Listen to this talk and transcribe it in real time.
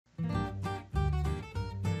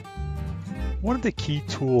One of the key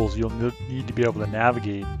tools you'll need to be able to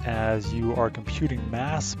navigate as you are computing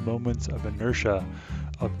mass moments of inertia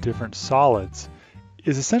of different solids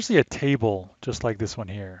is essentially a table just like this one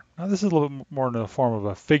here. Now this is a little bit more in the form of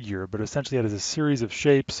a figure, but essentially it is a series of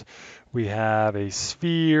shapes. We have a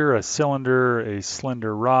sphere, a cylinder, a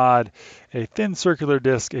slender rod, a thin circular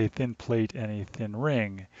disc, a thin plate, and a thin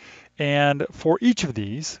ring. And for each of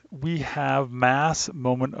these, we have mass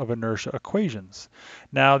moment of inertia equations.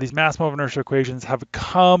 Now, these mass moment of inertia equations have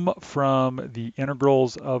come from the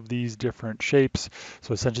integrals of these different shapes.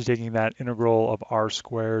 So essentially taking that integral of r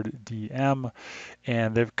squared dm,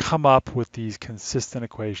 and they've come up with these consistent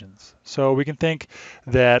equations. So we can think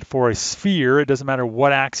that for a sphere, it doesn't matter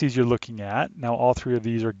what axes you're looking at. Now, all three of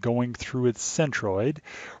these are going through its centroid.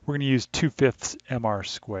 We're going to use 2/5 mr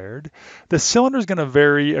squared. The cylinder is going to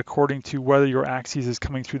vary according to whether your axis is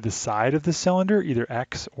coming through the side of the cylinder, either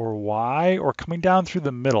x or y, or coming down through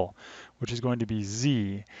the middle, which is going to be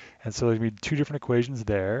z. And so there's going to be two different equations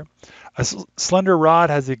there. A slender rod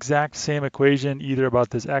has the exact same equation, either about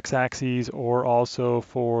this x-axis or also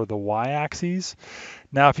for the y-axis.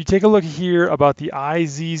 Now, if you take a look here about the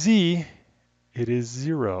IZZ, it is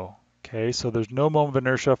 0. Okay, so there's no moment of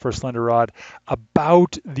inertia for a slender rod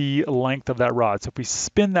about the length of that rod. So if we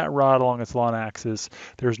spin that rod along its long axis,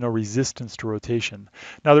 there's no resistance to rotation.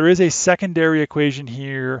 Now there is a secondary equation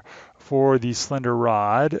here for the slender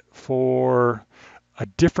rod for a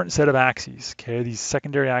different set of axes. Okay, these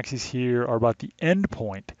secondary axes here are about the end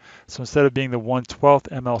point. So instead of being the 1/12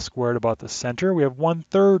 ml squared about the center, we have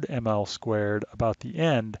 1/3 ml squared about the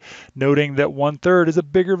end, noting that 1/3 is a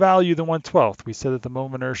bigger value than 1/12. We said that the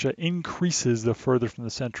moment of inertia increases the further from the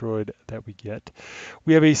centroid that we get.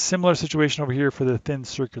 We have a similar situation over here for the thin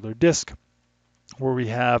circular disc, where we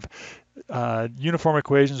have uniform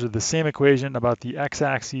equations, or the same equation about the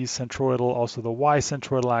x-axis centroidal, also the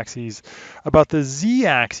y-centroidal axes. About the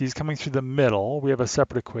z-axis coming through the middle, we have a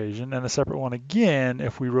separate equation, and a separate one again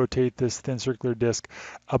if we rotate this thin circular disc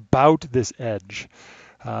about this edge.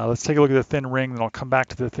 Let's take a look at the thin ring, then I'll come back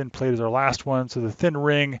to the thin plate as our last one. So the thin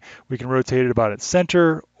ring, we can rotate it about its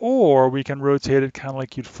center, or we can rotate it kind of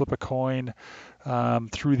like you'd flip a coin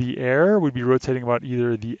through the air. We'd be rotating about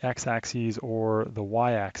either the x-axis or the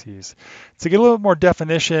y-axis. To get a little bit more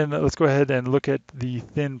definition, let's go ahead and look at the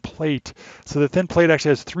thin plate. So the thin plate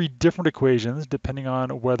actually has three different equations depending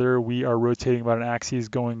on whether we are rotating about an axis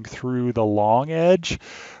going through the long edge,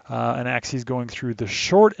 an axis going through the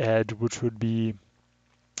short edge, which would be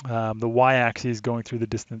the y-axis going through the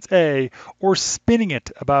distance a, or spinning it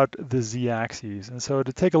about the z-axis. And so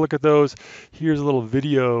to take a look at those, here's a little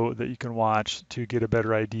video that you can watch to get a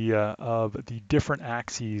better idea of the different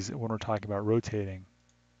axes when we're talking about rotating.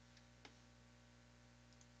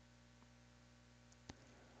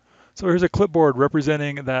 So here's a clipboard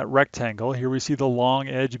representing that rectangle. Here we see the long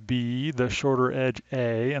edge B, the shorter edge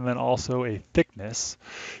A, and then also a thickness.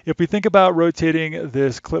 If we think about rotating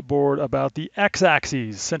this clipboard about the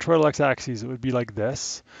x-axis, centroidal x-axis, it would be like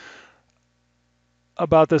this.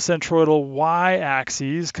 About the centroidal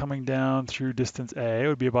y-axis coming down through distance A, it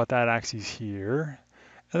would be about that axis here.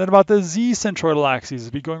 And then about the z-centroidal axis,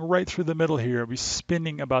 it'd be going right through the middle here. It'd be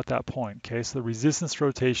spinning about that point, okay? So the resistance to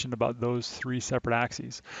rotation about those three separate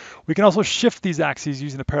axes. We can also shift these axes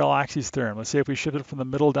using the parallel axes theorem. Let's say if we shift it from the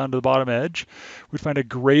middle down to the bottom edge, we'd find a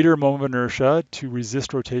greater moment of inertia to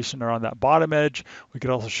resist rotation around that bottom edge. We could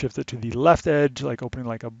also shift it to the left edge, like opening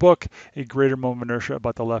like a book, a greater moment of inertia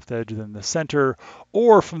about the left edge than the center.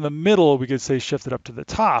 Or from the middle, we could say shift it up to the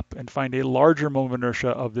top and find a larger moment of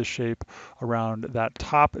inertia of this shape around that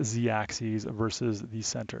top z-axis versus the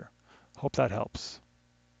center. Hope that helps.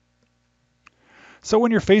 So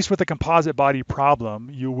when you're faced with a composite body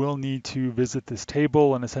problem, you will need to visit this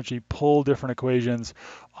table and essentially pull different equations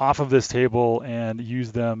off of this table and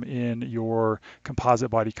use them in your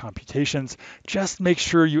composite body computations. Just make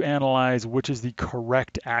sure you analyze which is the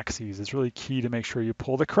correct axis. It's really key to make sure you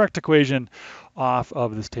pull the correct equation off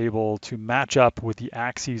of this table to match up with the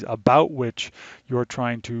axes about which you're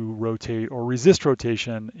trying to rotate or resist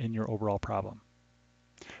rotation in your overall problem.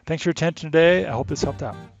 Thanks for your attention today. I hope this helped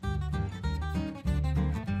out.